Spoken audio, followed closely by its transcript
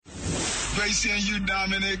great seeing you,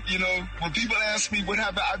 Dominic. You know, when people ask me what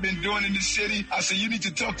have I've been doing in this city, I say, you need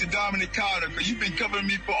to talk to Dominic Carter, because you've been covering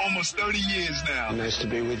me for almost 30 years now. Nice to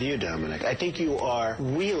be with you, Dominic. I think you are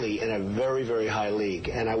really in a very, very high league.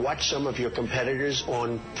 And I watch some of your competitors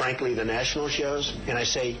on, frankly, the national shows, and I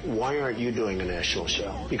say, why aren't you doing a national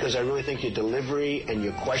show? Because I really think your delivery and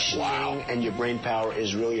your questioning and your brain power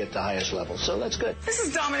is really at the highest level. So that's good. This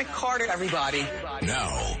is Dominic Carter, everybody. Now,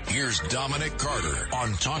 here's Dominic Carter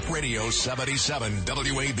on Talk Radio 77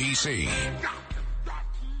 WABC.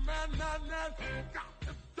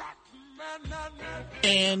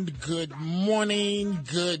 And good morning,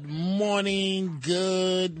 good morning,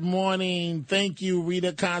 good morning. Thank you,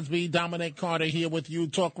 Rita Cosby. Dominic Carter here with you,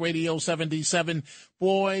 Talk Radio 77.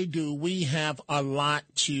 Boy, do we have a lot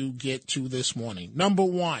to get to this morning. Number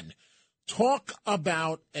one, talk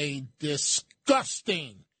about a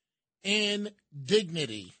disgusting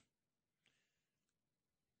indignity.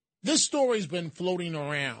 This story's been floating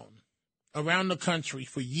around the country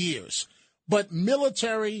for years, but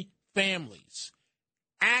military families,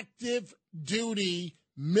 active duty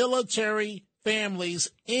military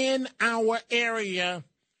families in our area,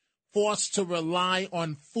 forced to rely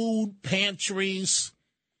on food pantries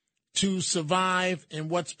to survive in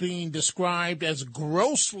what's being described as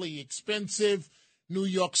grossly expensive New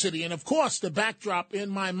York City. And of course, the backdrop in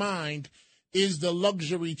my mind is the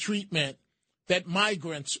luxury treatment that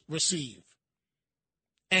migrants receive.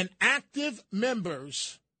 And active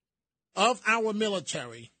members of our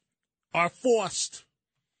military are forced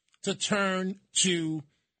to turn to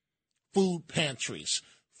food pantries.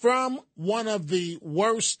 From one of the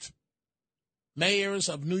worst mayors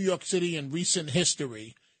of New York City in recent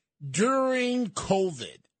history, during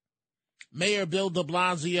COVID, Mayor Bill de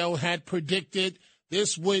Blasio had predicted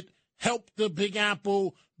this would help the Big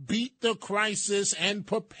Apple beat the crisis and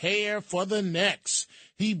prepare for the next.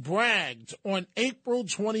 He bragged on April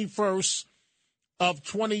 21st of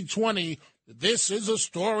 2020, this is a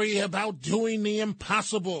story about doing the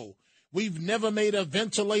impossible. We've never made a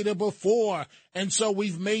ventilator before, and so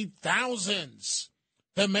we've made thousands.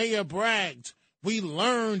 The mayor bragged, we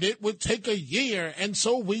learned it would take a year, and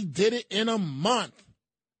so we did it in a month.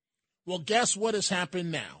 Well, guess what has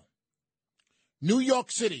happened now? New York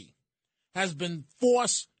City has been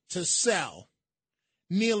forced to sell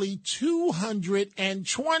nearly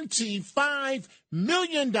 $225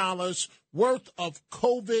 million worth of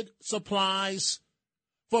COVID supplies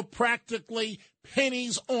for practically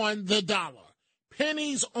pennies on the dollar.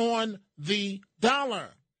 Pennies on the dollar.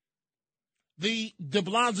 The de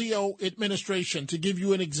Blasio administration, to give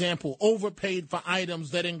you an example, overpaid for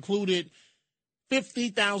items that included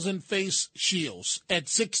 50,000 face shields at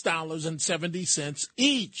 $6.70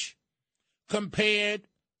 each, compared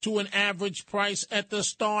to an average price at the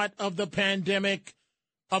start of the pandemic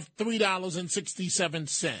of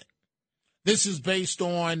 $3.67. This is based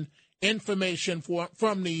on information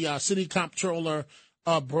from the city comptroller,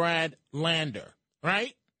 Brad Lander,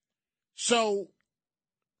 right? So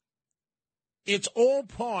it's all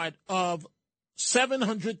part of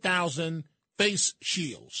 700,000 face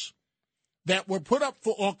shields that were put up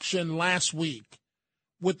for auction last week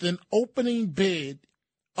with an opening bid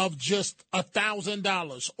of just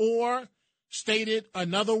 $1,000, or stated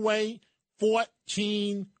another way,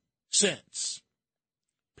 14 cents.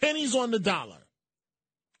 Pennies on the dollar.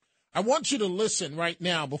 I want you to listen right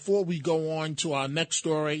now, before we go on to our next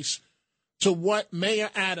stories, to what Mayor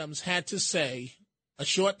Adams had to say a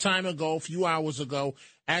short time ago, a few hours ago,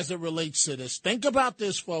 as it relates to this. Think about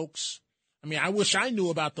this, folks. I mean, I wish I knew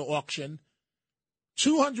about the auction.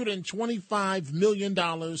 $225 million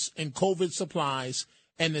in COVID supplies,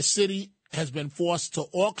 and the city has been forced to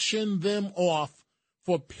auction them off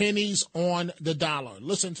for pennies on the dollar.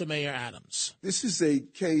 Listen to Mayor Adams. This is a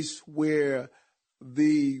case where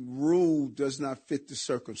the rule does not fit the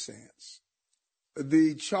circumstance.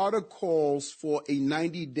 The charter calls for a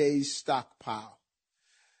 90-day stockpile.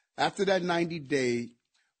 After that 90-day,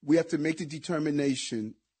 we have to make the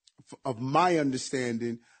determination, of my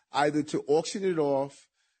understanding, either to auction it off,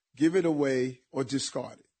 give it away, or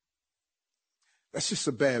discard it. That's just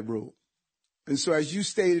a bad rule. And so, as you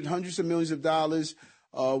stated, hundreds of millions of dollars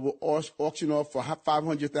were auctioned off for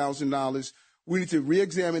 $500,000. We need to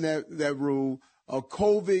reexamine that rule.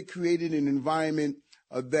 COVID created an environment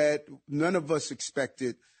that none of us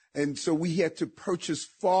expected. And so we had to purchase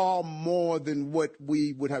far more than what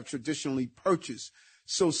we would have traditionally purchased.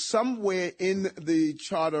 So somewhere in the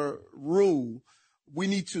charter rule, we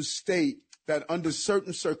need to state that under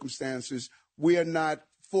certain circumstances, we are not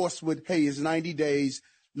forced with, hey, it's 90 days,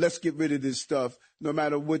 let's get rid of this stuff, no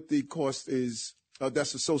matter what the cost is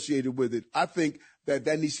that's associated with it. I think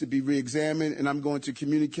that needs to be reexamined, and I'm going to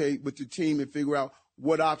communicate with the team and figure out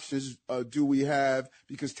what options do we have,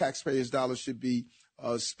 because taxpayers' dollars should be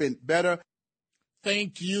spent better.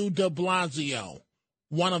 Thank you, de Blasio,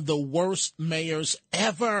 one of the worst mayors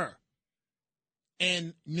ever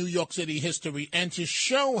in New York City history. And to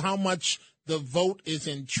show how much the vote is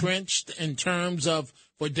entrenched in terms of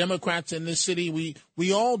for Democrats in this city,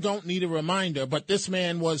 we all don't need a reminder, but this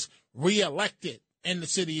man was reelected in the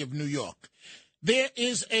city of New York. There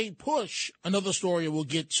is a push, another story we'll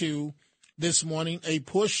get to this morning, a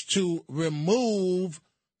push to remove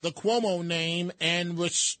the Cuomo name and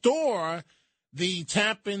restore the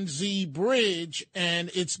Tappan Zee Bridge, and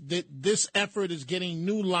this effort is getting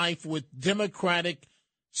new life with Democratic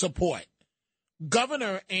support.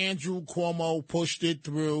 Governor Andrew Cuomo pushed it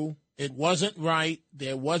through. It wasn't right.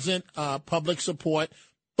 There wasn't public support,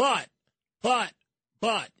 but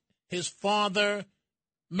his father,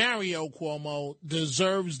 Mario Cuomo,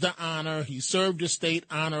 deserves the honor. He served the state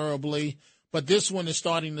honorably, but this one is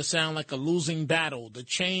starting to sound like a losing battle. The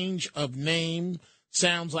change of name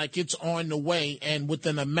sounds like it's on the way, and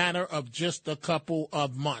within a matter of just a couple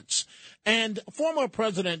of months. And former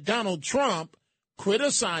President Donald Trump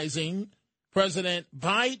criticizing President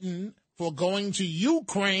Biden for going to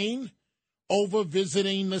Ukraine over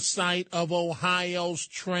visiting the site of Ohio's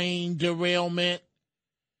train derailment.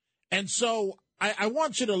 And so I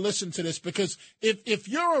want you to listen to this, because if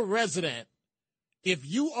you're a resident, if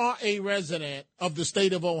you are a resident of the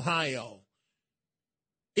state of Ohio,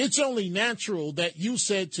 it's only natural that you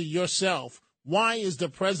said to yourself, why is the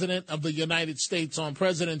President of the United States on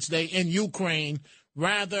President's Day in Ukraine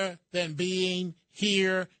rather than being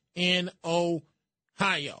here in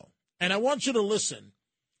Ohio? And I want you to listen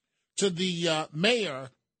to the mayor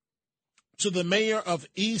of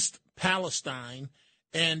East Palestine,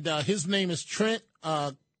 and his name is Trent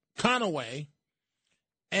Conaway,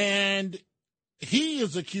 and he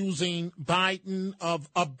is accusing Biden of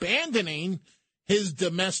abandoning his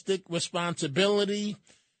domestic responsibility,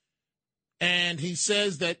 and he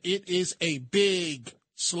says that it is a big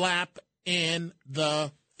slap in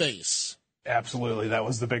the face. Absolutely. That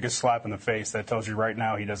was the biggest slap in the face. That tells you right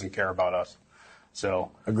now he doesn't care about us.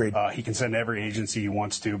 So agreed. He can send every agency he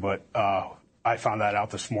wants to, but I found that out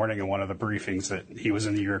this morning in one of the briefings that he was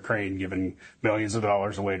in the Ukraine giving millions of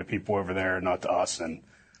dollars away to people over there, not to us, and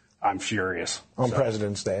I'm furious. On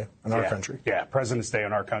President's Day in our country. Yeah, President's Day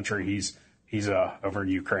in our country. He's over in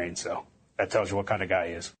Ukraine, so that tells you what kind of guy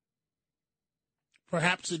he is.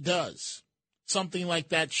 Perhaps it does. Something like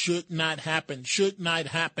that should not happen.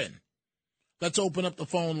 Let's open up the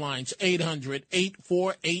phone lines,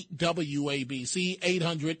 800-848-WABC,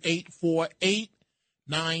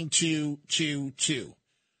 800-848-9222.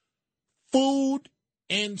 Food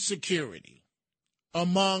insecurity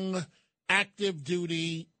among active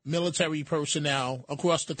duty military personnel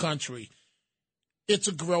across the country. It's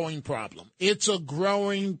a growing problem. It's a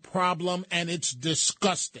growing problem, and it's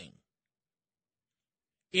disgusting.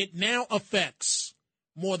 It now affects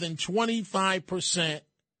more than 25%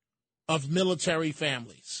 of military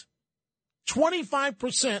families.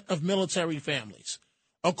 25% of military families,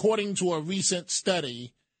 according to a recent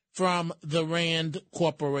study from the Rand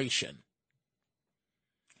Corporation.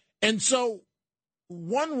 And so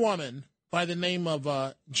one woman by the name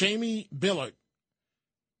of Jamie Billard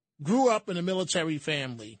grew up in a military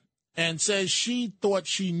family and says she thought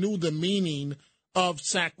she knew the meaning of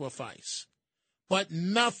sacrifice. But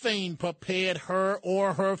nothing prepared her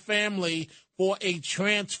or her family for a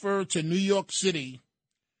transfer to New York City,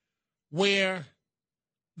 where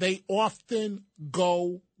they often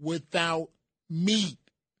go without meat.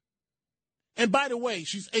 And by the way,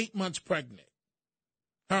 she's 8 months pregnant.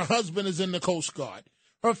 Her husband is in the Coast Guard.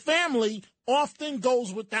 Her family often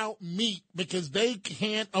goes without meat because they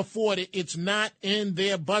can't afford it. It's not in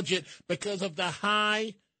their budget because of the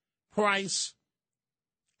high price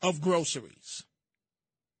of groceries.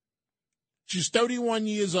 She's 31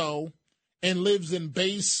 years old and lives in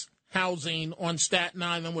base housing on Staten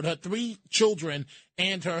Island with her 3 children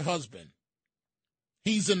and her husband.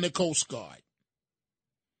 He's in the Coast Guard.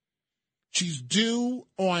 She's due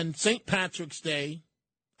on St. Patrick's Day,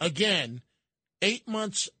 again, 8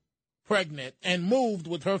 months pregnant, and moved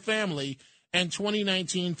with her family in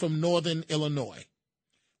 2019 from Northern Illinois,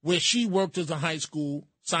 where she worked as a high school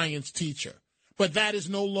science teacher. But that is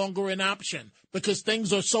no longer an option because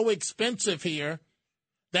things are so expensive here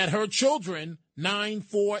that her children, 9,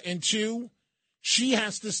 4, and 2, she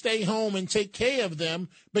has to stay home and take care of them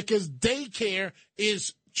because daycare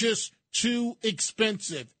is just too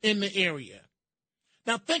expensive in the area.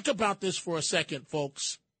 Now think about this for a second,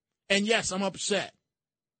 folks. And yes, I'm upset.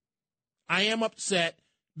 I am upset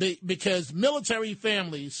because military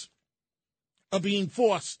families are being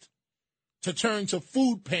forced to turn to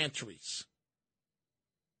food pantries.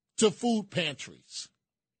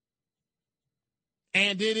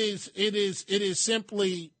 And it is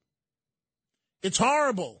simply, it's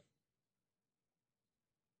horrible.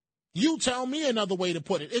 You tell me another way to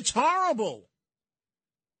put it. It's horrible.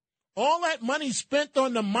 All that money spent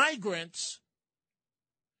on the migrants.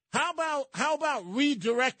 How about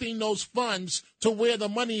redirecting those funds to where the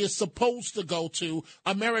money is supposed to go to,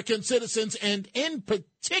 American citizens, and in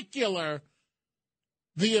particular,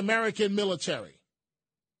 the American military?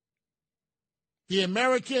 The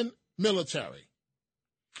American military.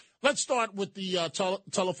 Let's start with the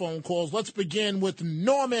telephone calls. Let's begin with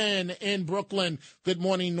Norman in Brooklyn. Good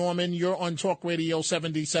morning, Norman. You're on Talk Radio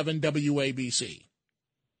 77 WABC.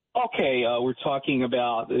 Okay, we're talking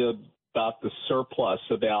about the surplus,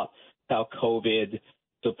 about how COVID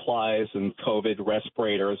supplies and COVID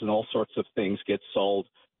respirators and all sorts of things get sold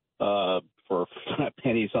for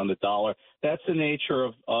pennies on the dollar. That's the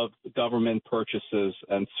nature of government purchases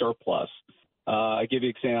and surplus. I give you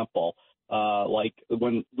an example. Like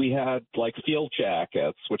when we had like field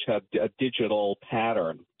jackets, which had a digital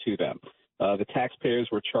pattern to them, the taxpayers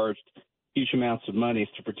were charged huge amounts of money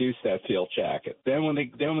to produce that field jacket. Then when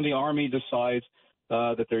the Army decides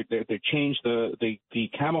that they change the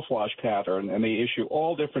camouflage pattern and they issue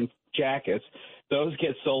all different jackets, those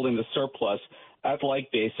get sold into surplus at like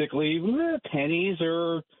basically pennies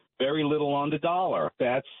or very little on the dollar.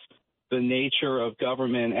 That's the nature of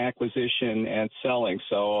government acquisition and selling.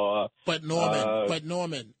 So, but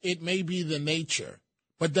Norman, it may be the nature,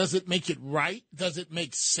 but does it make it right? Does it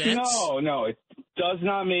make sense? No, it does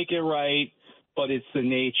not make it right. But it's the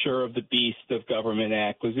nature of the beast of government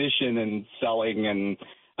acquisition and selling. And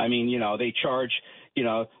I mean, they charge,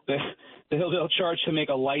 they'll charge to make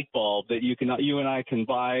a light bulb that you and I can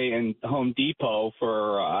buy in Home Depot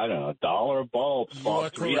for, I don't know, $1 a bulb,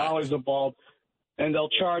 $3 a bulb. And they'll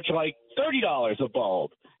charge like $30 a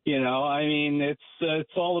bulb. I mean,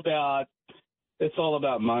 it's all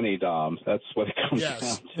about money, Dom. That's what it comes down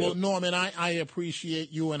to. Well, Norman, I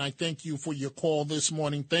appreciate you, and I thank you for your call this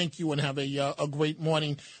morning. Thank you, and have a great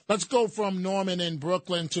morning. Let's go from Norman in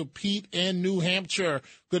Brooklyn to Pete in New Hampshire.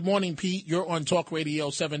 Good morning, Pete. You're on Talk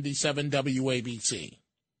Radio 77 WABC.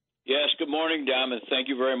 Yes, good morning, Dom, and thank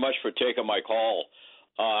you very much for taking my call.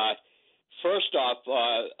 First off,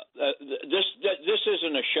 this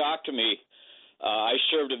isn't a shock to me. I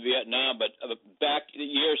served in Vietnam, but back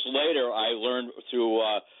years later, I learned through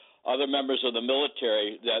other members of the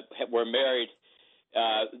military that were married.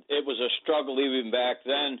 It was a struggle even back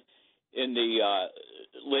then in the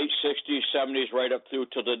late 60s, 70s, right up through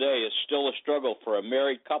to today. It's still a struggle for a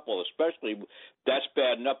married couple, especially. That's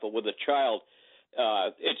bad enough, but with a child,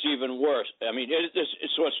 it's even worse. I mean,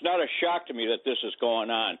 so it's not a shock to me that this is going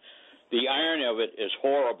on. The irony of it is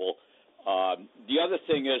horrible. The other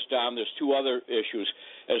thing is, Dom, there's two other issues.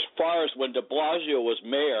 As far as when de Blasio was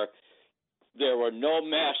mayor, there were no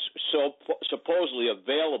masks supposedly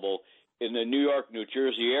available in the New York, New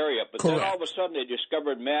Jersey area. But Correct. Then all of a sudden they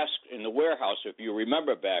discovered masks in the warehouse, if you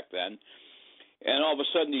remember back then. And all of a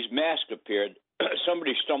sudden these masks appeared.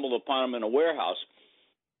 Somebody stumbled upon them in a warehouse.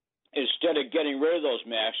 Instead of getting rid of those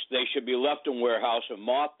masks, they should be left in warehouse and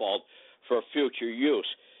mothballed for future use.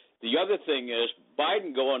 The other thing is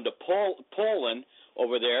Biden going to Poland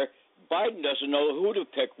over there. Biden doesn't know who to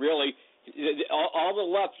pick, really. All the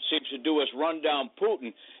left seems to do is run down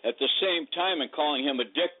Putin at the same time and calling him a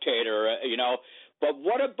dictator, But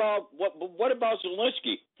what about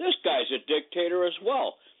Zelensky? This guy's a dictator as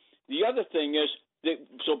well. The other thing is,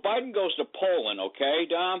 so Biden goes to Poland, okay,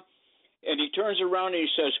 Dom? And he turns around and he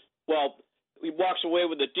says, well, he walks away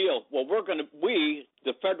with a deal. Well, we,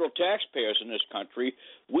 the federal taxpayers in this country,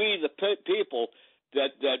 we, the people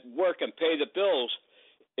that work and pay the bills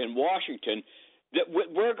in Washington, that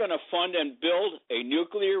we're going to fund and build a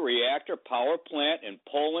nuclear reactor power plant in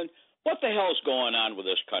Poland. What the hell's going on with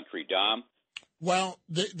this country, Dom? Well,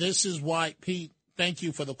 this is why, Pete, thank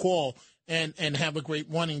you for the call and have a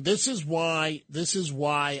great morning. This is why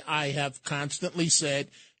I have constantly said,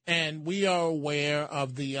 and we are aware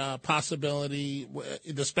of the possibility,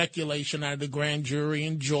 the speculation out of the grand jury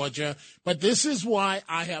in Georgia. But this is why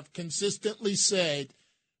I have consistently said,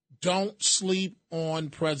 don't sleep on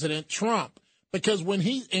President Trump. Because when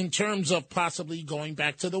he, in terms of possibly going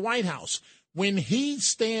back to the White House, when he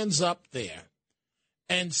stands up there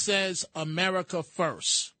and says America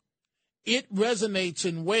first, it resonates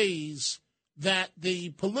in ways that the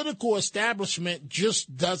political establishment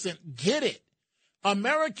just doesn't get it.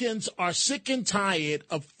 Americans are sick and tired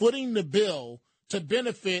of footing the bill to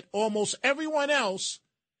benefit almost everyone else,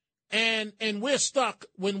 and we're stuck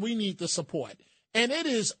when we need the support. And it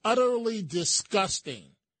is utterly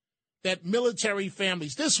disgusting that military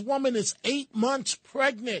families, this woman is 8 months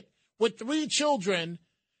pregnant with 3 children,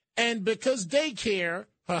 and because daycare,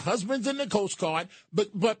 her husband's in the Coast Guard,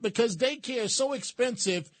 but because daycare is so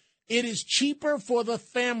expensive, it is cheaper for the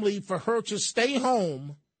family for her to stay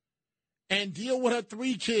home and deal with her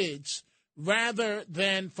 3 kids rather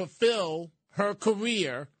than fulfill her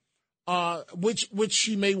career, which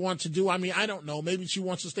she may want to do. I mean, I don't know. Maybe she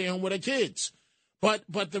wants to stay home with her kids.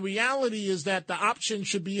 But the reality is that the option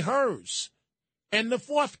should be hers. And the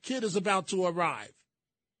 4th kid is about to arrive.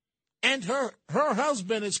 And her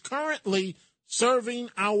husband is currently serving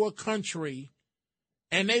our country,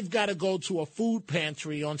 and they've got to go to a food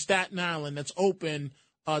pantry on Staten Island that's open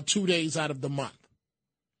 2 days out of the month.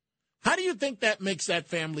 How do you think that makes that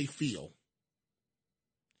family feel?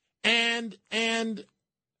 And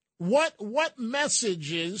what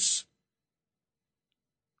messages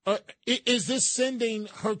is this sending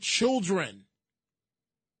her children?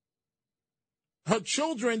 Her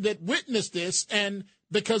children that witnessed this, and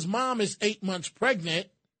because mom is 8 months pregnant,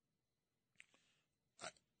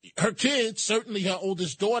 her kids, certainly her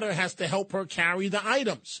oldest daughter, has to help her carry the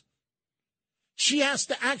items. She has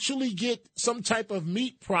to actually get some type of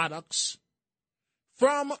meat products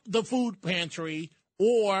from the food pantry,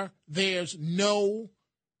 or there's no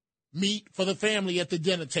meat for the family at the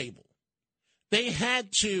dinner table. They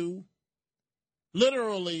had to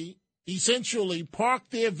literally, essentially park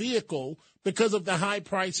their vehicle because of the high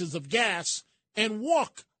prices of gas and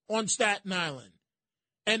walk on Staten Island.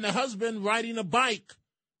 And the husband riding a bike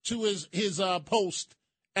to his post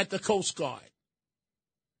at the Coast Guard.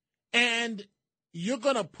 And you're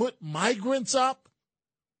going to put migrants up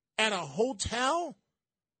at a hotel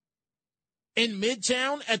in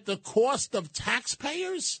Midtown at the cost of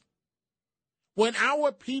taxpayers? When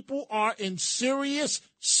our people are in serious,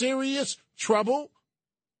 serious trouble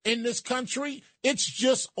in this country, it's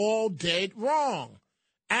just all dead wrong.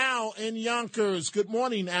 Al in Yonkers. Good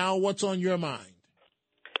morning, Al. What's on your mind?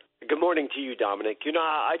 Good morning to you, Dominic. You know,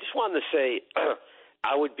 I just wanted to say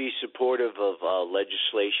I would be supportive of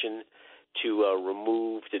legislation to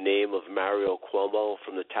remove the name of Mario Cuomo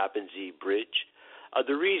from the Tappan Zee Bridge.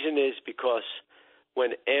 The reason is because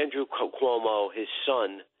when Andrew Cuomo, his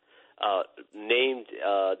son, named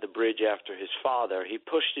the bridge after his father, he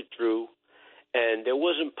pushed it through, and there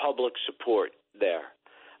wasn't public support there.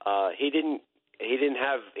 He didn't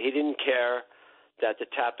care that the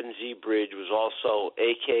Tappan Zee Bridge was also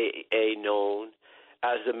AKA known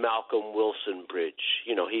as the Malcolm Wilson Bridge.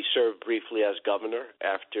 You know, he served briefly as governor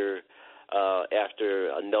after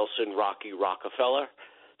Nelson Rocky Rockefeller.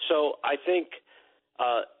 So I think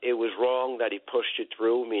it was wrong that he pushed it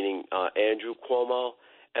through, meaning Andrew Cuomo.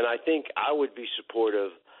 And I think I would be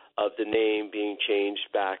supportive of the name being changed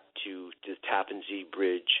back to the Tappan Zee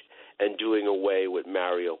Bridge and doing away with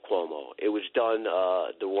Mario Cuomo. It was done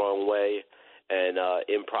the wrong way and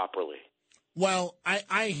improperly. Well,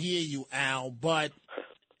 I hear you, Al, but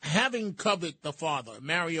having covered the father,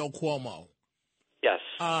 Mario Cuomo, yes,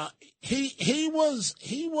 he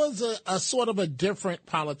was a sort of a different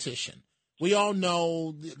politician. We all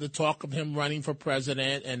know the talk of him running for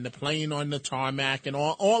president and the playing on the tarmac and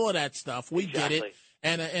all of that stuff. We exactly. get it.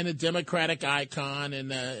 And a Democratic icon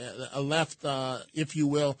and a left, if you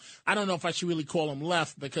will. I don't know if I should really call him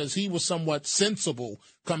left because he was somewhat sensible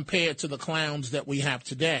compared to the clowns that we have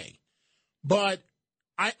today. But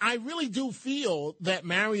I really do feel that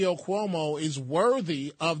Mario Cuomo is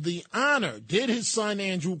worthy of the honor. Did his son,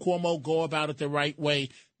 Andrew Cuomo, go about it the right way?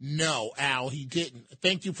 No, Al, he didn't.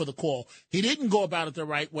 Thank you for the call. He didn't go about it the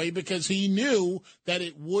right way because he knew that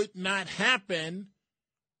it would not happen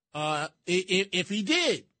if he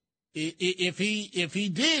did. If he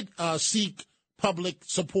did seek public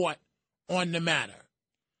support on the matter.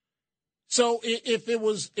 So if it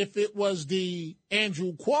was the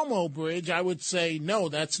Andrew Cuomo Bridge, I would say no,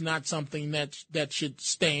 that's not something that should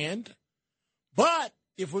stand. But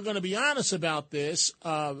if we're going to be honest about this,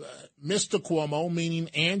 Mr. Cuomo, meaning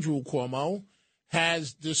Andrew Cuomo,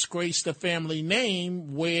 has disgraced the family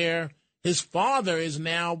name where his father is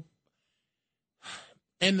now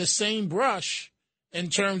in the same brush in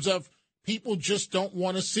terms of people just don't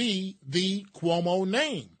want to see the Cuomo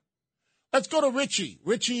name. Let's go to Richie.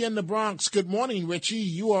 Richie in the Bronx. Good morning, Richie.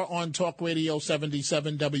 You are on Talk Radio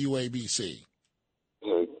 77 WABC.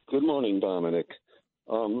 Good morning, Dominic.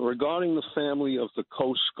 Regarding the family of the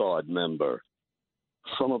Coast Guard member,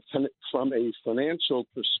 from a financial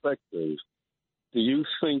perspective, do you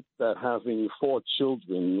think that having 4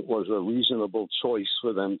 children was a reasonable choice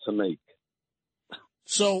for them to make?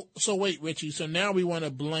 So wait, Richie. So now we want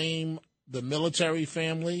to blame the military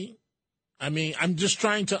family? I mean, I'm just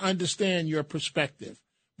trying to understand your perspective.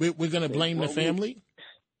 We're going to blame the family?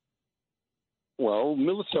 Well,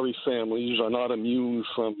 military families are not immune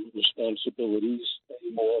from responsibilities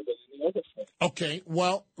any more than any other family. Okay.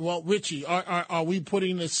 Well, Richie, are we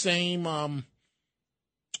putting the same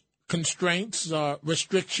constraints,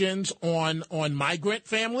 restrictions on migrant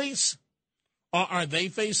families? Are they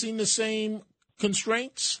facing the same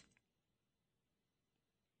constraints?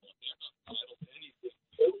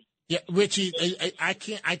 Yeah, Richie, I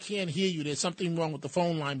can't hear you. There's something wrong with the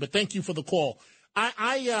phone line. But thank you for the call.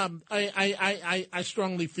 I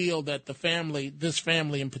strongly feel that this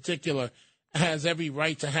family in particular, has every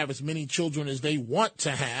right to have as many children as they want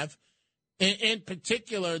to have. In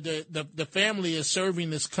particular, the family is serving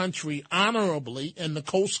this country honorably in the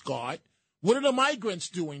Coast Guard. What are the migrants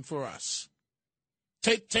doing for us?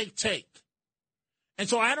 Take. And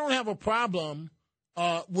so I don't have a problem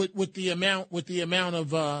with the amount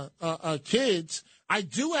of kids. I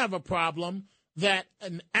do have a problem that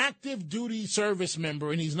an active duty service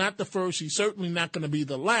member, and he's not the first, he's certainly not going to be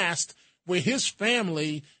the last, where his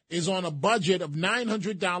family is on a budget of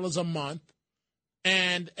 $900 a month,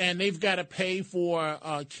 and they've got to pay for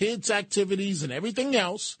kids' activities and everything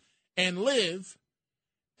else, and live,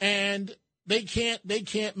 and they can't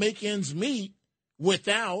make ends meet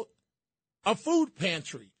without a food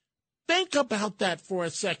pantry. Think about that for a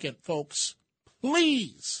second, folks.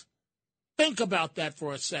 Please think about that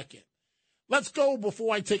for a second. Let's go,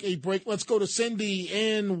 before I take a break, let's go to Cindy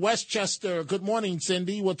in Westchester. Good morning,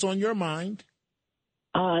 Cindy. What's on your mind?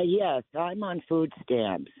 Yes, I'm on food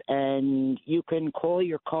stamps, and you can call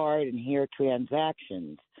your card and hear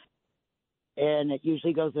transactions. And it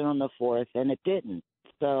usually goes in on the 4th, and it didn't.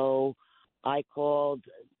 So I called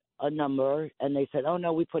a number, and they said, oh,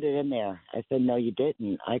 no, we put it in there. I said, no, you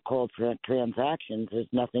didn't. I called for transactions. There's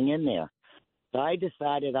nothing in there. So I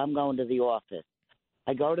decided I'm going to the office.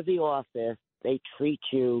 I go to the office. They treat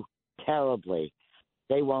you terribly.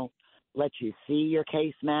 They won't let you see your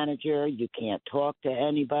case manager. You can't talk to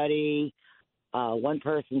anybody. One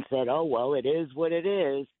person said, oh, well, it is what it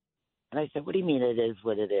is. And I said, what do you mean it is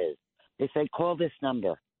what it is? They said, call this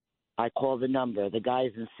number. I called the number. The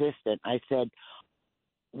guy's insistent. I said,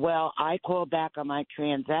 well, I called back on my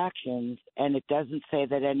transactions, and it doesn't say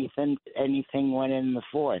that anything went in the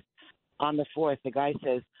 4th. On the 4th, the guy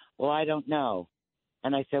says, well, I don't know.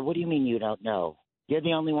 And I said, what do you mean you don't know? You're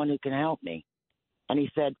the only one who can help me. And he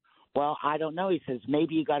said, well, I don't know. He says,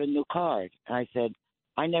 maybe you got a new card. And I said,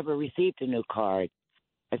 I never received a new card.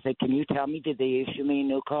 I said, can you tell me, did they issue me a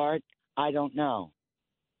new card? I don't know.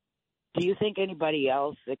 Do you think anybody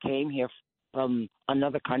else that came here from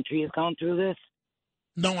another country has gone through this?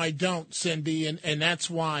 No, I don't, Cindy. And that's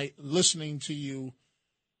why listening to you,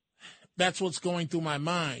 that's what's going through my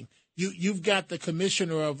mind. You've got the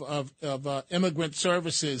commissioner of immigrant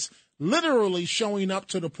services literally showing up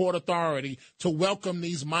to the Port Authority to welcome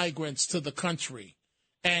these migrants to the country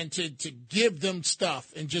and to give them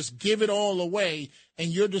stuff and just give it all away. And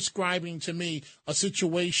you're describing to me a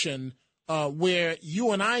situation where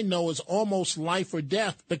you and I know is almost life or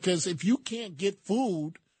death, because if you can't get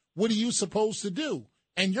food, what are you supposed to do?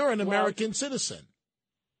 And you're an American citizen.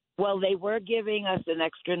 Well, they were giving us an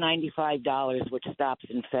extra $95, which stops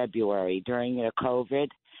in February during the COVID.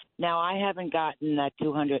 Now, I haven't gotten that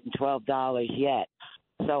 $212 yet.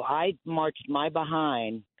 So I marched my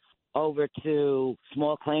behind over to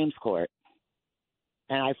small claims court,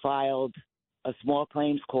 and I filed a small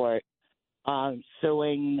claims court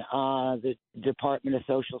suing the Department of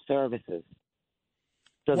Social Services.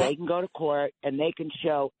 So they can go to court, and they can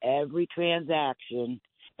show every transaction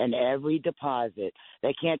and every deposit.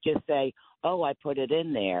 They can't just say, oh, I put it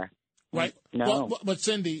in there. Right. No. But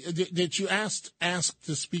Cindy, did you ask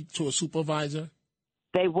to speak to a supervisor?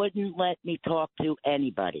 They wouldn't let me talk to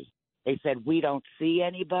anybody. They said, we don't see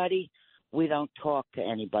anybody. We don't talk to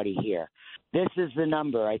anybody here. This is the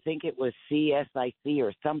number. I think it was CSIC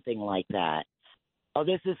or something like that. Oh,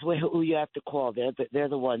 this is who you have to call. They're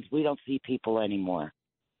the ones. We don't see people anymore.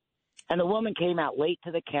 And the woman came out late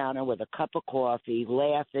to the counter with a cup of coffee,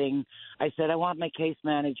 laughing. I said, I want my case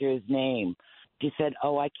manager's name. She said,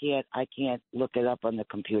 oh, I can't look it up on the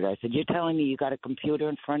computer. I said, you're telling me you got a computer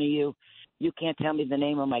in front of you? You can't tell me the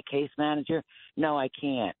name of my case manager? No, I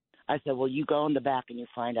can't. I said, well, you go in the back and you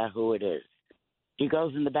find out who it is. She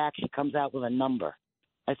goes in the back. She comes out with a number.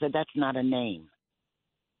 I said, that's not a name.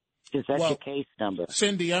 Because that's your case number.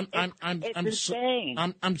 Cindy, I'm insane.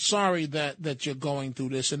 I'm sorry that you're going through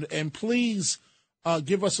this, and please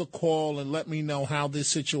give us a call and let me know how this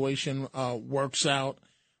situation works out.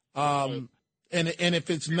 And if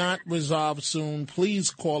it's not resolved soon, please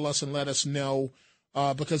call us and let us know.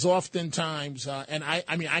 Because oftentimes, and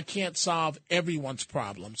I mean, I can't solve everyone's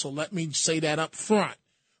problem, so let me say that up front.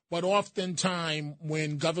 But oftentimes,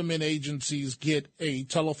 when government agencies get a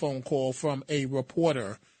telephone call from a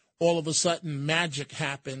reporter, all of a sudden magic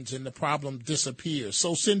happens and the problem disappears.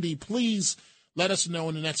 So, Cindy, please let us know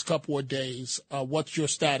in the next couple of days what your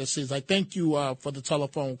status is. I thank you for the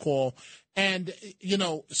telephone call. And, you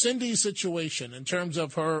know, Cindy's situation in terms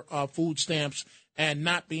of her food stamps and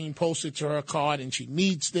not being posted to her card, and she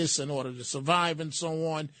needs this in order to survive and so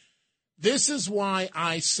on. This is why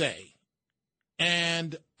I say,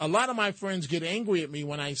 and a lot of my friends get angry at me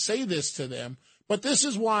when I say this to them, but this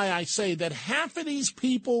is why I say that half of these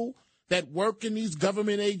people that work in these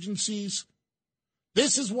government agencies,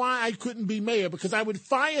 this is why I couldn't be mayor, because I would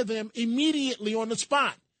fire them immediately on the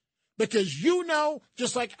spot. Because you know,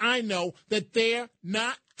 just like I know, that they're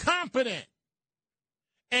not competent.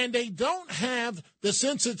 And they don't have the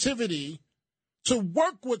sensitivity to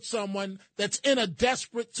work with someone that's in a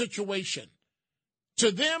desperate situation.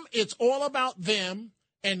 To them, it's all about them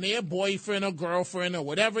and their boyfriend or girlfriend or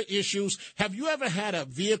whatever issues. Have you ever had a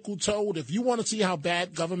vehicle towed? If you want to see how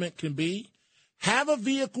bad government can be, have a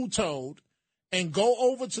vehicle towed and go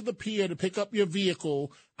over to the pier to pick up your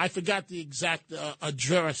vehicle. I forgot the exact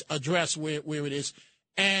address where it is.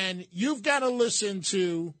 And you've got to listen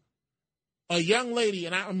to a young lady,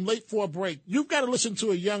 and I'm late for a break. You've got to listen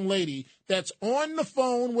to a young lady that's on the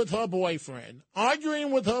phone with her boyfriend,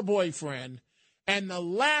 arguing with her boyfriend, and the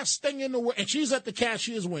last thing in the world, and she's at the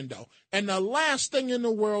cashier's window, and the last thing in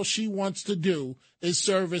the world she wants to do is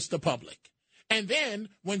service the public. And then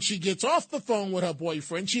when she gets off the phone with her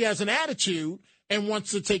boyfriend, she has an attitude and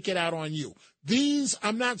wants to take it out on you. These,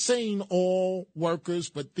 I'm not saying all workers,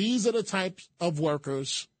 but these are the types of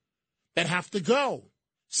workers that have to go.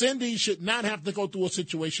 Cindy should not have to go through a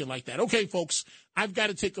situation like that. Okay, folks, I've got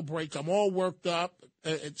to take a break. I'm all worked up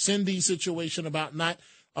at Cindy's situation about not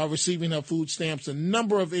receiving her food stamps, a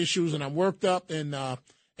number of issues, and I'm worked up and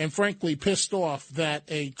frankly pissed off that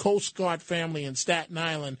a Coast Guard family in Staten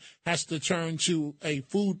Island has to turn to a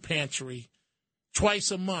food pantry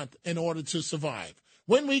twice a month in order to survive.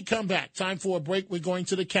 When we come back, time for a break. We're going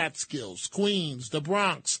to the Catskills, Queens, the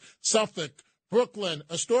Bronx, Suffolk, Brooklyn,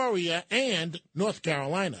 Astoria, and North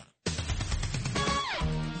Carolina.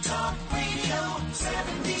 Talk Radio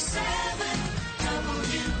 77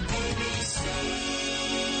 WABC.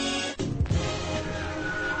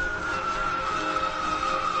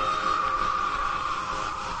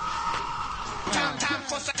 Time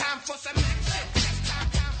for some action.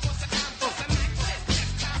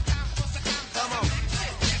 Come on.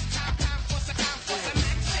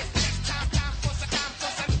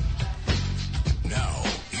 Now,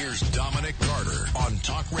 here's Dominic Carter on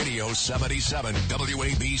Talk Radio 77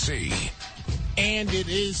 WABC. And it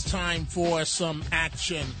is time for some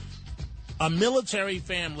action. A military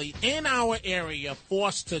family in our area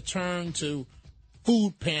forced to turn to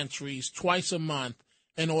food pantries twice a month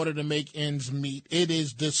in order to make ends meet. It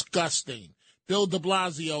is disgusting. Bill de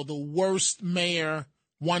Blasio, the worst mayor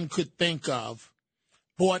one could think of,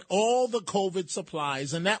 bought all the COVID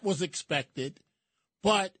supplies, and that was expected,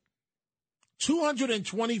 but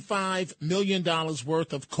 $225 million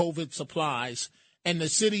worth of COVID supplies, and the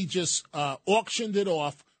city just auctioned it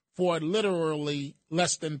off for literally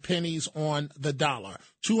less than pennies on the dollar.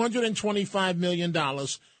 $225 million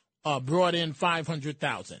brought in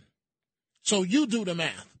 $500,000. So you do the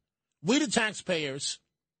math. We, the taxpayers,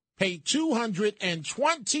 pay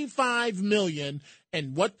 $225 million,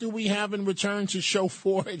 and what do we have in return to show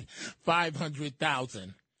for it?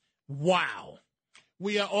 $500,000. Wow.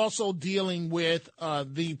 We are also dealing with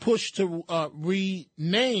the push to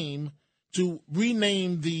rename the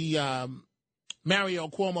Mario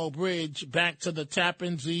Cuomo Bridge back to the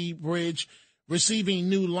Tappan Zee Bridge, receiving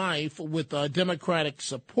new life with Democratic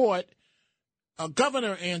support.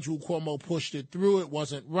 Governor Andrew Cuomo pushed it through. It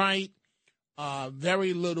wasn't right.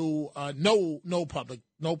 Very little, no public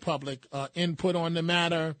input on the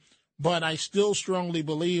matter. But I still strongly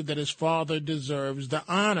believe that his father deserves the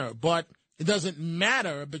honor. But it doesn't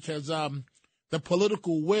matter because the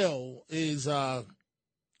political will is not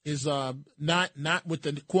with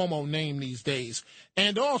the Cuomo name these days.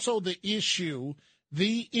 And also the issue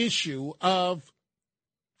of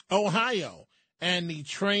Ohio and the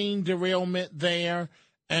train derailment there.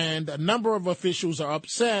 And a number of officials are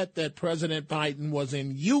upset that President Biden was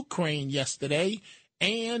in Ukraine yesterday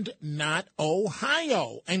and not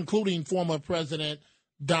Ohio, including former President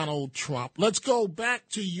Donald Trump. Let's go back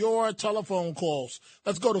to your telephone calls.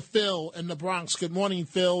 Let's go to Phil in the Bronx. Good morning,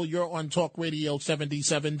 Phil. You're on Talk Radio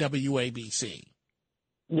 77 WABC.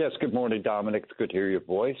 Yes, good morning, Dominic. It's good to hear your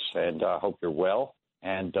voice, and I hope you're well.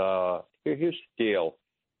 And here's the deal.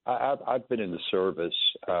 I've been in the service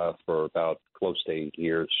for about close to 8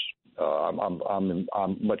 years. I'm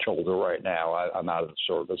much older right now. I'm out of the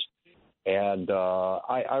service, and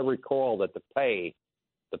I recall that the pay,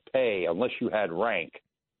 unless you had rank,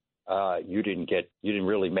 you didn't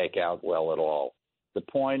really make out well at all. The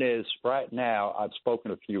point is, right now, I've spoken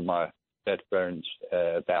to a few of my veterans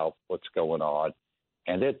about what's going on,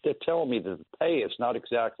 and they're telling me that the pay is not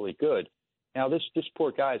exactly good. Now, this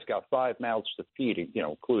poor guy's got 5 mouths to feed,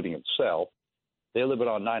 including himself. They're living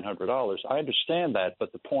on $900. I understand that,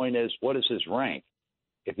 but the point is, what is his rank?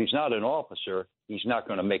 If he's not an officer, he's not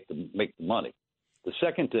going to make the money. The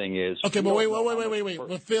second thing is okay, but wait.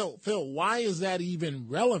 But Phil, why is that even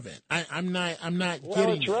relevant? I'm not getting.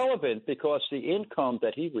 Well, it's relevant because the income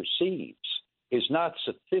that he receives is not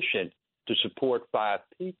sufficient to support 5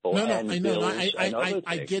 people. No,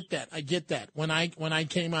 I get that. I get that. When I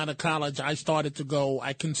came out of college, I started to go.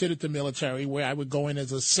 I considered the military, where I would go in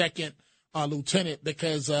as a second lieutenant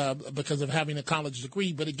because of having a college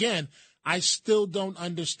degree. But again, I still don't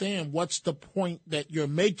understand what's the point that you're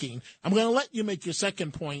making. I'm going to let you make your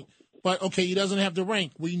second point, but okay, he doesn't have the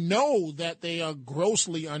rank. We know that they are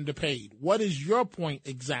grossly underpaid. What is your point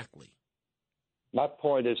exactly? My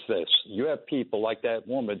point is this. You have people like that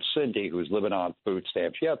woman, Cindy, who's living on food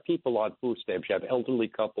stamps. You have people on food stamps. You have elderly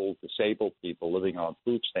couples, disabled people living on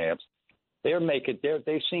food stamps. They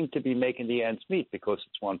seem to be making the ends meet because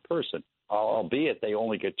it's one person, albeit they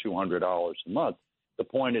only get $200 a month. The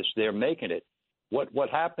point is they're making it. What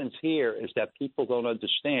happens here is that people don't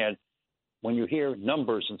understand when you hear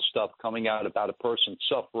numbers and stuff coming out about a person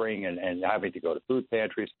suffering and having to go to food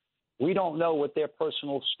pantries. We don't know what their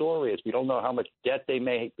personal story is. We don't know how much debt they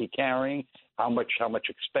may be carrying, how much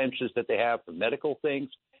expenses that they have for medical things.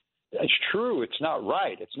 It's true. It's not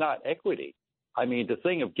right. It's not equity. I mean, the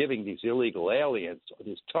thing of giving these illegal aliens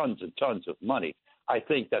these tons and tons of money, I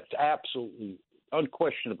think that's absolutely,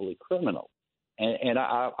 unquestionably criminal. And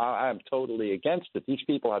I'm totally against it. These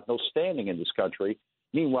people have no standing in this country.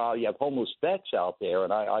 Meanwhile, you have homeless vets out there,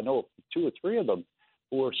 and I know 2 or 3 of them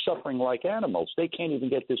who are suffering like animals. They can't even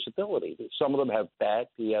get disability. Some of them have bad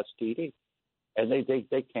PSTD, and they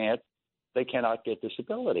cannot get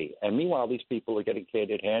disability. And meanwhile, these people are getting paid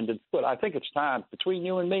hand and foot. I think it's time, between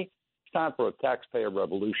you and me, it's time for a taxpayer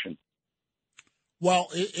revolution. Well,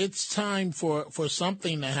 it's time for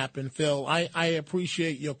something to happen, Phil. I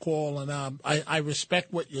appreciate your call, and I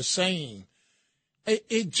respect what you're saying.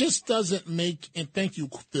 It just doesn't make, and thank you,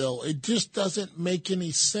 Phil, it just doesn't make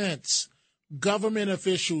any sense. Government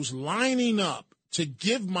officials lining up to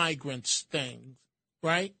give migrants things,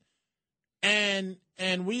 right? And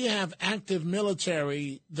we have active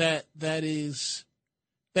military that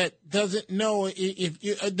doesn't know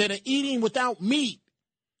that are eating without meat,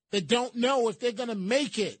 that don't know if they're going to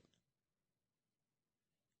make it.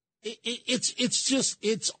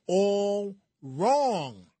 It's all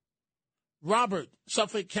wrong. Robert,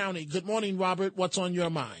 Suffolk County. Good morning, Robert. What's on your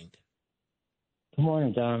mind? Good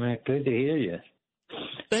morning, Dominic. Good to hear you.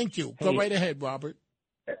 Thank you. Go right ahead, Robert.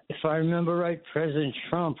 If I remember right, President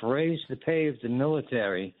Trump raised the pay of the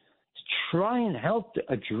military to try and help to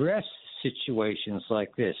address situations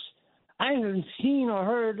like this. I haven't seen or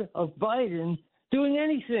heard of Biden doing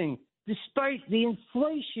anything despite the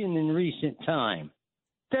inflation in recent time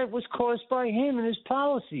that was caused by him and his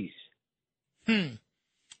policies.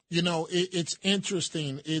 You know, it's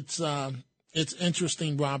interesting. It's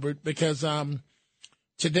interesting, Robert, because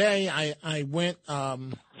today I went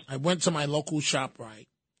to my local ShopRite,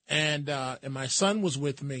 and my son was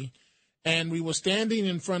with me, and we were standing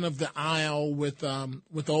in front of the aisle with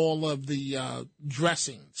all of the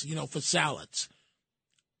dressings, for salads.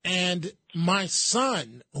 And my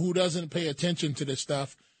son, who doesn't pay attention to this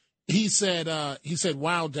stuff, he said,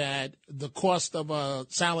 "Wow, Dad, the cost of a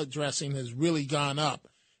salad dressing has really gone up."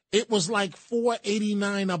 It was like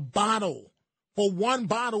 $4.89 a bottle for one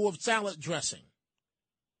bottle of salad dressing.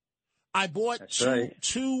 I bought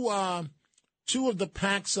two of the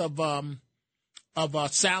packs of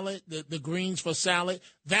salad, the greens for salad.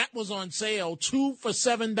 That was on sale, 2 for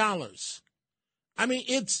 $7. I mean,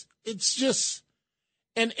 it's just,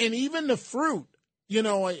 and even the fruit.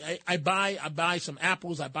 I buy some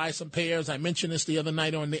apples, I buy some pears. I mentioned this the other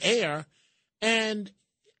night on the air, and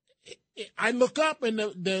I look up and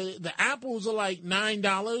the apples are like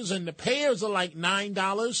 $9 and the pears are like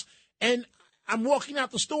 $9, and I'm walking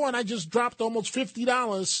out the store and I just dropped almost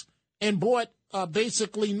 $50 and bought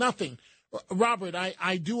basically nothing. Robert,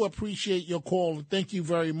 I do appreciate your call. Thank you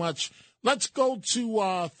very much. Let's go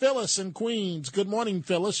to Phyllis in Queens. Good morning,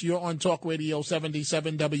 Phyllis. You're on Talk Radio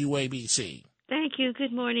 77 WABC. Thank you.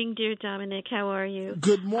 Good morning, dear Dominic. How are you?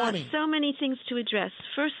 Good morning. So many things to address.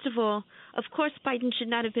 First of all, of course, Biden should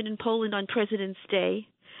not have been in Poland on President's Day.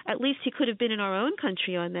 At least he could have been in our own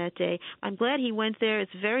country on that day. I'm glad he went there.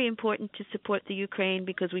 It's very important to support the Ukraine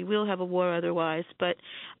because we will have a war otherwise. But,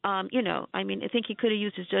 I think he could have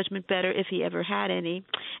used his judgment better if he ever had any.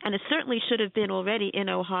 And it certainly should have been already in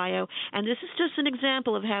Ohio. And this is just an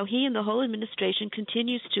example of how he and the whole administration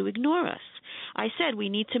continues to ignore us. I said we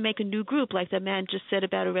need to make a new group, like the man just said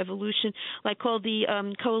about a revolution, like called the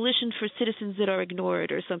Coalition for Citizens That Are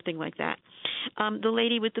Ignored or something like that. The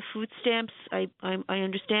lady with the food stamps, I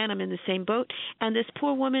understand. I'm in the same boat. And this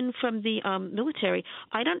poor woman from the military,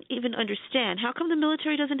 I don't even understand. How come the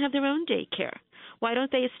military doesn't have their own daycare? Why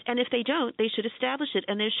don't they? And if they don't, they should establish it.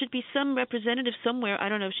 And there should be some representative somewhere, I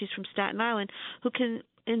don't know if she's from Staten Island, who can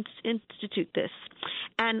institute this.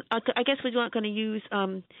 And I guess we're not going to use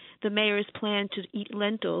the mayor's plan to eat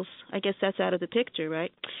lentils. I guess that's out of the picture,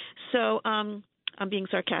 right? So I'm being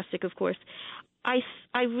sarcastic, of course. I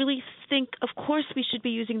really think, of course, we should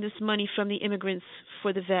be using this money from the immigrants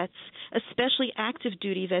for the vets, especially active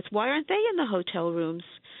duty vets. Why aren't they in the hotel rooms?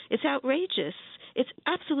 It's outrageous. It's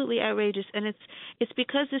absolutely outrageous, and it's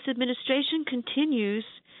because this administration continues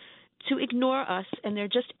to ignore us, and they're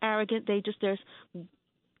just arrogant. They're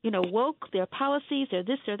woke. Their policies, they're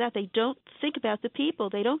this, they're that. They don't think about the people.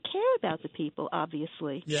 They don't care about the people,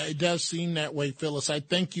 obviously. Yeah, it does seem that way, Phyllis. I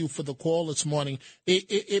thank you for the call this morning.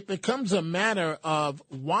 It becomes a matter of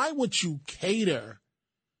why would you cater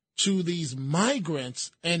to these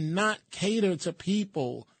migrants and not cater to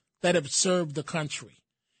people that have served the country?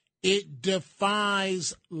 It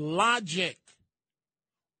defies logic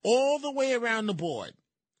all the way around the board.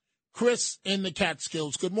 Chris in the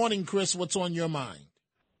Catskills. Good morning, Chris. What's on your mind?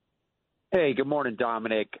 Hey, good morning,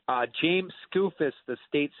 Dominic. James Skoufis, the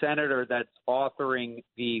state senator that's authoring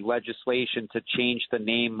the legislation to change the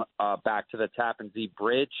name back to the Tappan Zee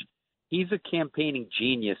Bridge, he's a campaigning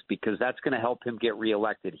genius because that's going to help him get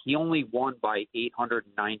reelected. He only won by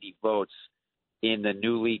 890 votes in the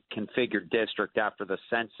newly configured district after the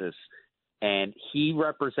census, and he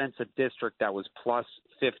represents a district that was plus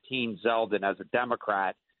 15 Zeldin as a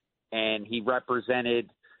Democrat, and he represented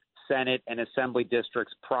Senate and Assembly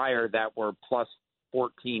districts prior that were plus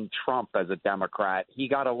 14 Trump as a Democrat. He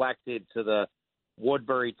got elected to the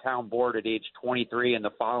Woodbury Town Board at age 23, and the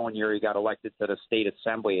following year he got elected to the State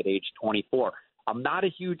Assembly at age 24. I'm not a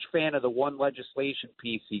huge fan of the one legislation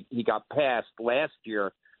piece he got passed last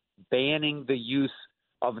year, banning the use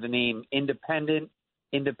of the name Independent,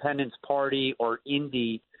 Independence Party, or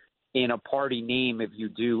Indy in a party name if you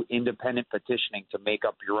do independent petitioning to make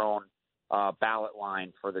up your own ballot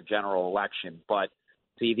line for the general election. But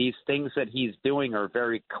see, these things that he's doing are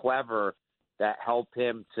very clever that help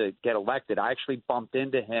him to get elected. I actually bumped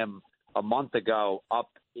into him a month ago up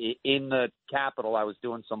in the Capitol. I was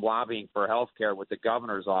doing some lobbying for health care with the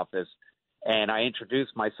governor's office, and I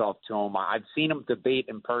introduced myself to him. I've seen him debate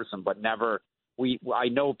in person, but never I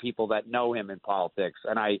know people that know him in politics.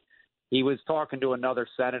 And he was talking to another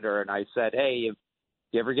senator, and I said, hey, if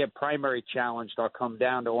you ever get primary challenged, I'll come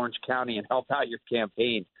down to Orange County and help out your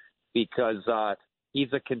campaign, because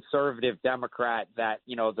he's a conservative Democrat that,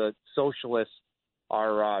 the socialists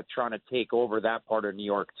are trying to take over that part of New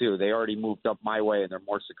York, too. They already moved up my way, and they're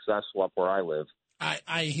more successful up where I live.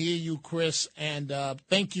 I hear you, Chris, and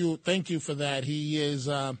thank you for that. He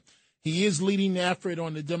is leading the effort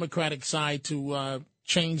on the Democratic side to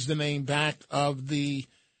change the name back of the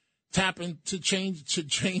Tappan to change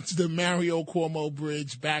the Mario Cuomo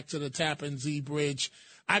Bridge back to the Tappan Zee Bridge.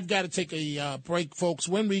 I've got to take a break, folks.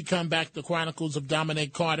 When we come back, the Chronicles of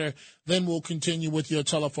Dominic Carter, then we'll continue with your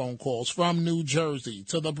telephone calls from New Jersey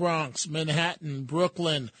to the Bronx, Manhattan,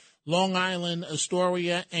 Brooklyn, Long Island,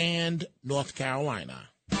 Astoria, and North Carolina.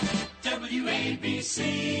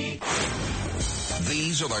 WABC.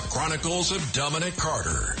 These are the Chronicles of Dominic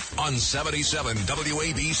Carter on 77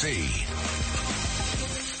 WABC.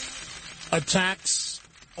 Attacks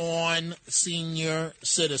on senior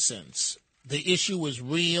citizens. The issue is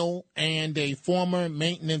real, and a former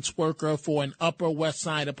maintenance worker for an Upper West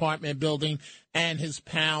Side apartment building and his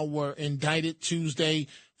pal were indicted Tuesday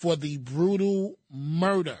for the brutal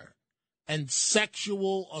murder and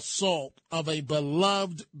sexual assault of a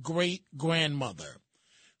beloved great-grandmother.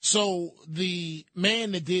 So the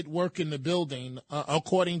man that did work in the building,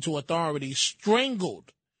 according to authorities,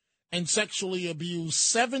 strangled and sexually abused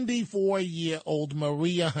 74-year-old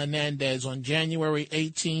Maria Hernandez on January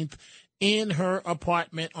 18th in her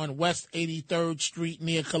apartment on West 83rd Street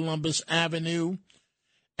near Columbus Avenue.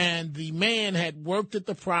 And the man had worked at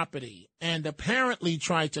the property and apparently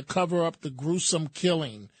tried to cover up the gruesome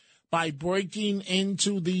killing by breaking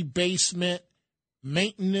into the basement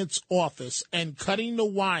maintenance office and cutting the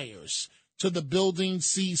wires to the building's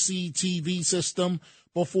CCTV system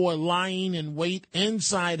before lying in wait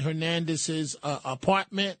inside Hernandez's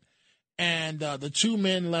apartment. And the two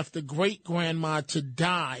men left the great-grandma to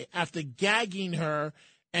die after gagging her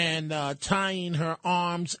and tying her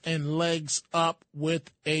arms and legs up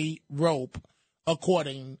with a rope,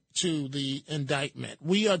 according to the indictment.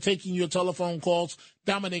 We are taking your telephone calls.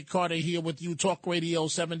 Dominic Carter here with you, Talk Radio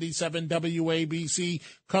 77 WABC.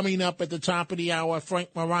 Coming up at the top of the hour, Frank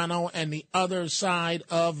Morano and the other side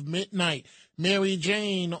of midnight. Mary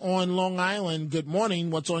Jane on Long Island, good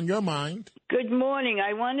morning. What's on your mind? Good morning.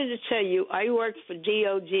 I wanted to tell you, I worked for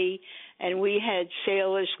DOD, and we had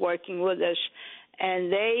sailors working with us,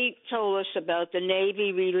 and they told us about the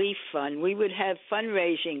Navy Relief Fund. We would have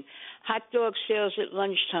fundraising, hot dog sales at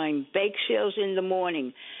lunchtime, bake sales in the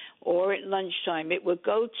morning or at lunchtime. It would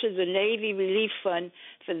go to the Navy Relief Fund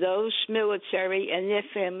for those military and their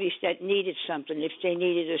families that needed something, if they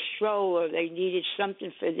needed a stroll or they needed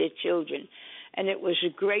something for their children. And it was a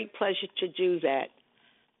great pleasure to do that.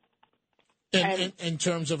 In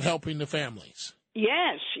terms of helping the families?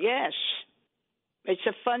 Yes, yes. It's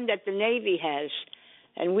a fund that the Navy has.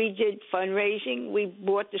 And we did fundraising. We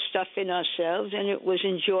bought the stuff in ourselves, and it was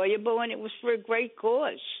enjoyable, and it was for a great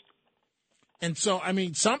cause. And so, I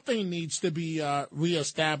mean, something needs to be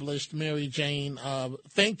reestablished, Mary Jane.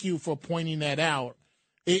 Thank you for pointing that out.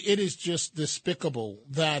 It is just despicable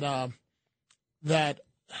that that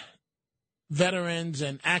veterans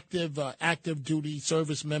and active duty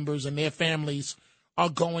service members and their families are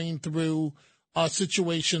going through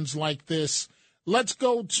situations like this. Let's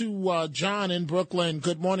go to John in Brooklyn.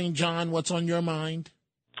 Good morning, John. What's on your mind?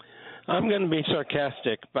 I'm going to be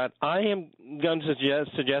sarcastic, but I am going to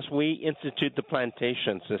suggest we institute the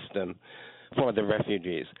plantation system for the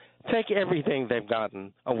refugees. Take everything they've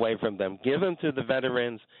gotten away from them. Give them to the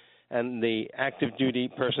veterans and the active duty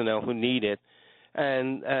personnel who need it.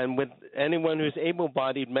 And with anyone who's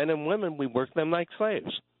able-bodied, men and women, we work them like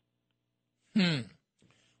slaves.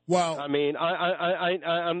 Well, I mean,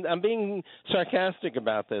 I'm being sarcastic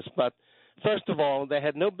about this, but first of all, they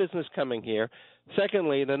had no business coming here.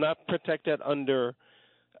 Secondly, they're not protected under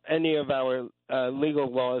any of our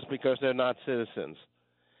legal laws because they're not citizens.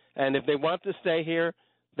 And if they want to stay here,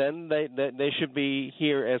 then they should be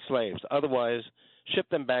here as slaves. Otherwise, ship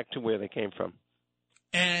them back to where they came from.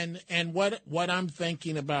 And what I'm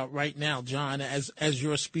thinking about right now, John, as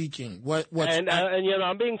you're speaking, and you know,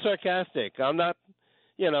 I'm being sarcastic. I'm not,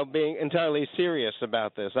 being entirely serious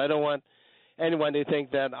about this. I don't want anyone to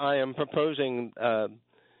think that I am proposing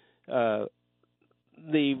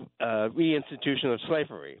the reinstitution of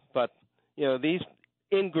slavery. But these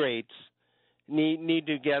ingrates need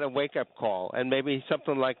to get a wake-up call, and maybe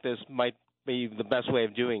something like this might be the best way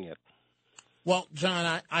of doing it. Well,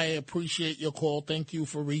 John, I appreciate your call. Thank you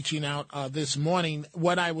for reaching out this morning.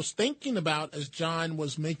 What I was thinking about as John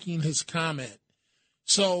was making his comment,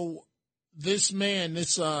 so this man,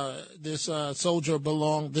 this soldier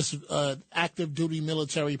this active duty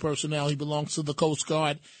military personnel, he belongs to the Coast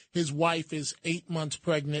Guard. His wife is 8 months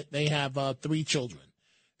pregnant. They have 3 children.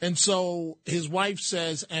 And so his wife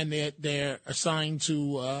says, and they're assigned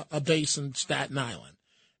to a base in Staten Island.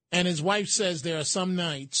 And his wife says there are some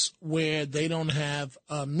nights where they don't have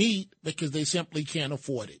meat because they simply can't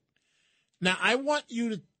afford it. Now, I want you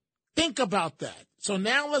to think about that. So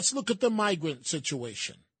now let's look at the migrant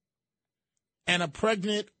situation and a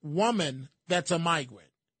pregnant woman that's a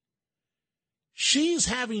migrant. She's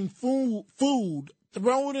having food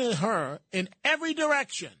thrown at her in every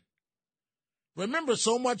direction. Remember,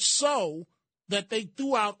 so much so that they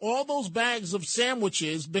threw out all those bags of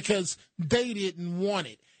sandwiches because they didn't want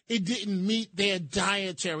it. It didn't meet their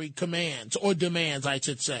dietary commands or demands, I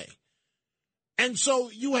should say. And so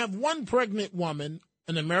you have one pregnant woman,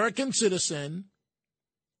 an American citizen,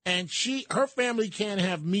 and her family can't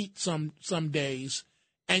have meat some days.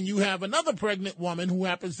 And you have another pregnant woman who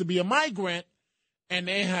happens to be a migrant, and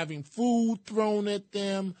they're having food thrown at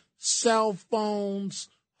them, cell phones,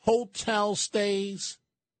 hotel stays.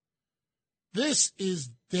 This is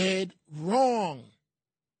dead wrong.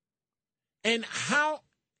 And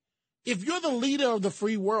if you're the leader of the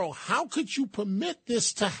free world, how could you permit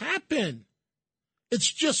this to happen?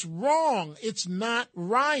 It's just wrong. It's not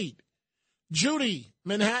right. Judy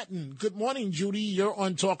Manhattan. Good morning, Judy. You're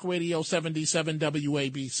on Talk Radio 77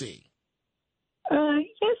 WABC.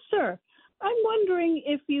 Yes, sir. I'm wondering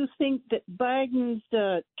if you think that Biden's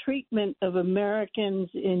treatment of Americans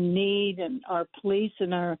in need and our police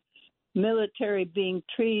and our military being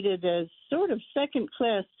treated as sort of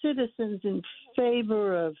second-class citizens in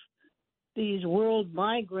favor of these world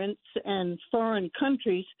migrants and foreign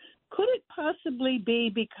countries, could it possibly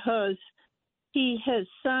be because he has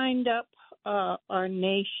signed up our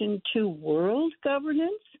nation to world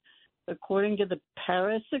governance according to the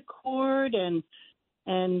Paris Accord and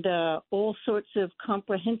all sorts of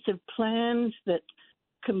comprehensive plans that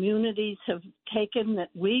communities have taken that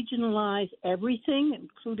regionalize everything,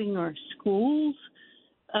 including our schools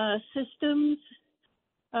systems?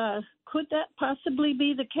 Could that possibly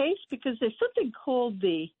be the case? Because there's something called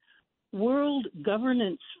the World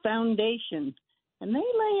Governance Foundation, and they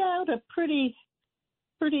lay out a pretty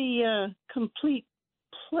complete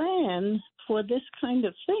plan for this kind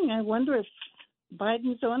of thing. I wonder if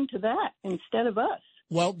Biden's on to that instead of us.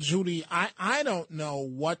 Well, Judy, I don't know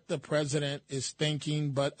what the president is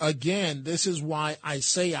thinking, but again, this is why I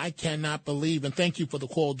say I cannot believe, and thank you for the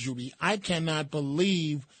call, Judy, I cannot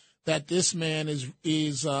believe that this man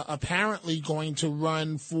is apparently going to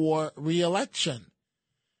run for re-election.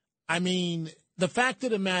 I mean, the fact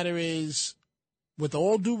of the matter is, with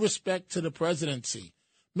all due respect to the presidency,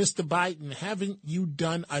 Mr. Biden, haven't you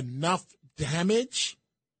done enough damage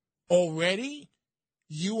already?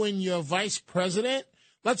 You and your vice president?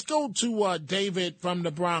 Let's go to David from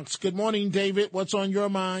the Bronx. Good morning, David. What's on your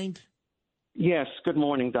mind? Yes, good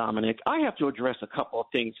morning, Dominic. I have to address a couple of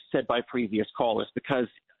things said by previous callers because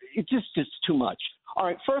it just is too much. All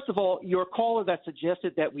right, first of all, your caller that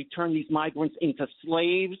suggested that we turn these migrants into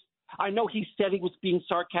slaves, I know he said he was being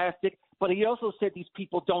sarcastic, but he also said these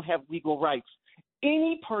people don't have legal rights.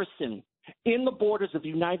 Any person in the borders of the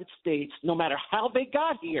United States, no matter how they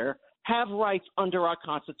got here, have rights under our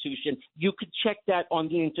Constitution. You could check that on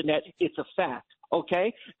the Internet. It's a fact,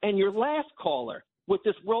 okay? And your last caller with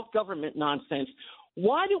this world government nonsense,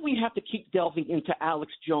 why do we have to keep delving into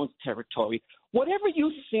Alex Jones territory? Whatever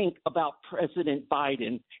you think about President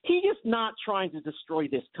Biden, he is not trying to destroy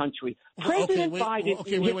this country. President Biden.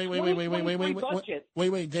 Okay,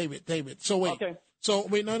 wait, David. So wait. Okay. So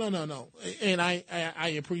wait, no. And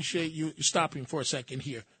I appreciate you stopping for a second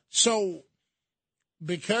here. So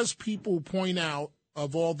because people point out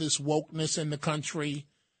of all this wokeness in the country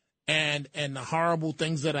and the horrible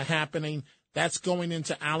things that are happening, that's going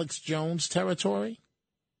into Alex Jones territory?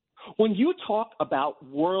 When you talk about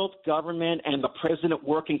world government and the president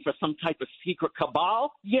working for some type of secret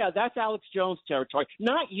cabal, yeah, that's Alex Jones territory,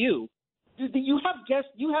 not you. You have guests,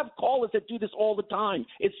 you have callers that do this all the time.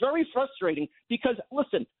 It's very frustrating because,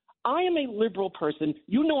 listen, I am a liberal person.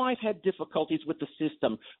 You know I've had difficulties with the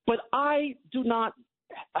system, but I do not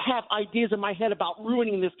have ideas in my head about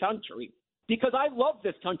ruining this country because I love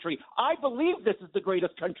this country. I believe this is the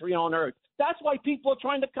greatest country on earth. That's why people are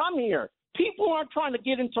trying to come here. People aren't trying to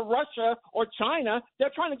get into Russia or China.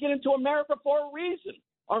 They're trying to get into America for a reason,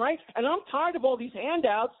 all right? And I'm tired of all these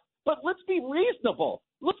handouts, but let's be reasonable.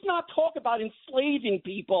 Let's not talk about enslaving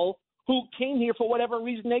people who came here for whatever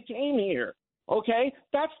reason they came here, okay?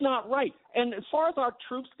 That's not right. And as far as our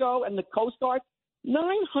troops go and the Coast Guard,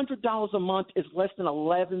 $900 a month is less than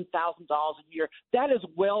 $11,000 a year. That is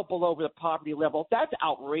well below the poverty level. That's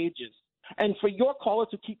outrageous. And for your callers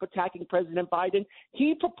who keep attacking President Biden,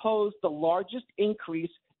 he proposed the largest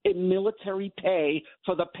increase in military pay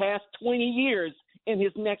for the past 20 years in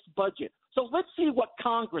his next budget. So let's see what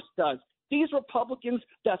Congress does. These Republicans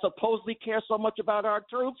that supposedly care so much about our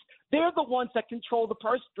troops, they're the ones that control the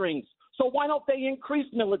purse strings. So why don't they increase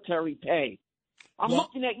military pay? I'm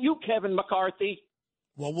looking at you, Kevin McCarthy.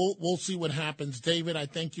 Well, we'll see what happens, David. I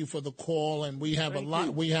thank you for the call, and we have a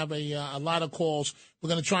lot of calls. We're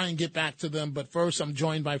going to try and get back to them, but first, I'm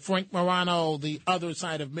joined by Frank Morano, the other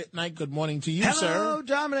side of midnight. Good morning to you, sir. Hello,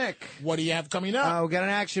 Dominic. What do you have coming up? We got an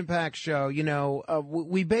action-packed show. You know,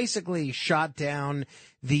 we basically shot down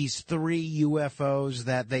these 3 UFOs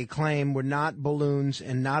that they claim were not balloons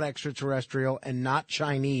and not extraterrestrial and not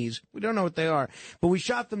Chinese. We don't know what they are, but we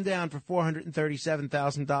shot them down for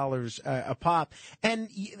 $437,000 a pop. And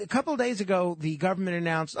a couple of days ago, the government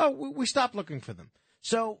announced, we stopped looking for them.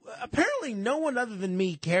 So apparently no one other than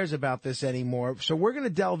me cares about this anymore. So we're going to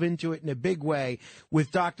delve into it in a big way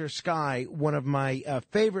with Dr. Sky, one of my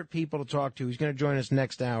favorite people to talk to. He's going to join us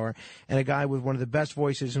next hour, and a guy with one of the best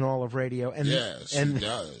voices in all of radio. And yes, and he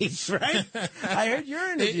does. He's right. I heard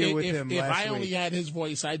your interview with him if last I only week. had his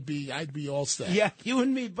voice, I'd be all set. Yeah, you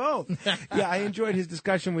and me both. Yeah, I enjoyed his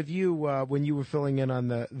discussion with you when you were filling in on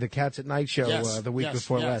the Cats at Night show the week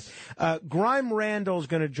before last. Grime Randall's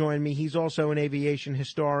going to join me. He's also an aviation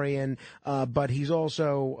historian, but he's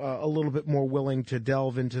also a little bit more willing to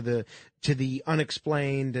delve into the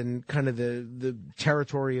unexplained and kind of the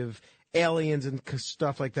territory of aliens and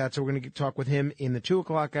stuff like that. So we're going to talk with him in the 2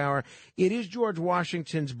 o'clock hour. It is George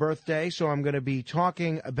Washington's birthday, so I'm going to be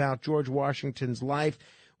talking about George Washington's life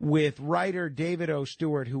with writer David O.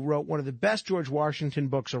 Stewart, who wrote one of the best George Washington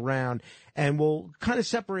books around, and we'll kind of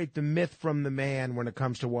separate the myth from the man when it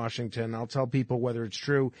comes to Washington. I'll tell people whether it's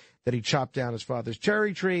true that he chopped down his father's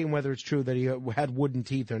cherry tree and whether it's true that he had wooden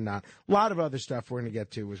teeth or not. A lot of other stuff we're going to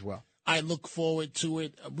get to as well. I look forward to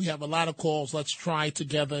it. We have a lot of calls. Let's try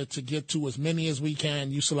together to get to as many as we can.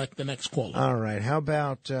 You select the next caller. All right. How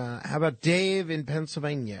about Dave in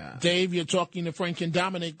Pennsylvania? Dave, you're talking to Frank and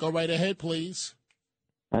Dominic. Go right ahead, please.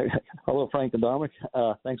 Hello, Frank and Dominic.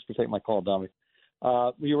 Thanks for taking my call, Dominic.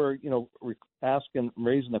 We were,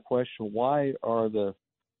 raising the question: why are the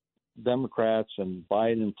Democrats and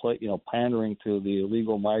Biden, pandering to the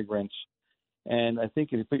illegal migrants? And I think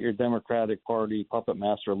if you put your Democratic Party puppet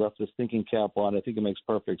master leftist thinking cap on, I think it makes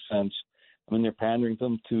perfect sense. I mean, they're pandering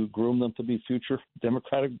them to groom them to be future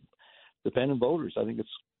Democratic dependent voters. I think it's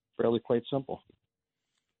fairly quite simple.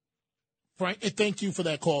 Frank, thank you for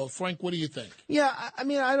that call. Frank, what do you think? Yeah, I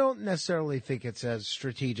mean, I don't necessarily think it's as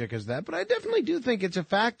strategic as that, but I definitely do think it's a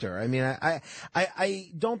factor. I mean,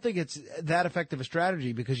 I don't think it's that effective a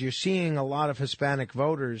strategy because you're seeing a lot of Hispanic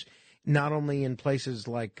voters, not only in places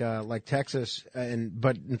like Texas,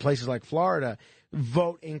 but in places like Florida,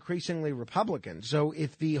 vote increasingly Republican. So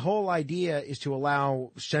if the whole idea is to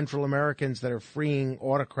allow Central Americans that are freeing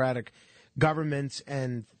autocratic governments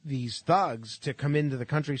and these thugs to come into the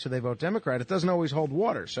country so they vote Democrat, it doesn't always hold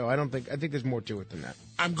water. So I think there's more to it than that.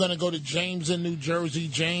 I'm going to go to James in New Jersey.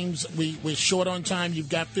 James, we're short on time. You've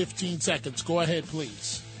got 15 seconds. Go ahead,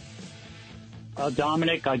 please.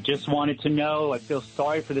 Dominic, I just wanted to know, I feel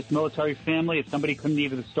sorry for this military family. If somebody couldn't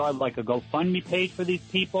even start like a GoFundMe page for these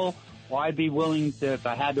people, or I'd be willing to, if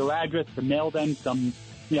I had their address, to mail them some,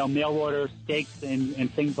 mail order steaks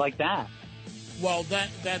and things like that. Well,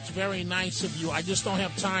 that's very nice of you. I just don't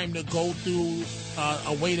have time to go through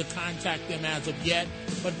a way to contact them as of yet.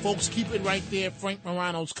 But, folks, keep it right there. Frank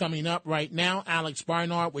Morano's coming up right now. Alex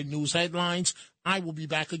Barnard with news headlines. I will be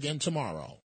back again tomorrow.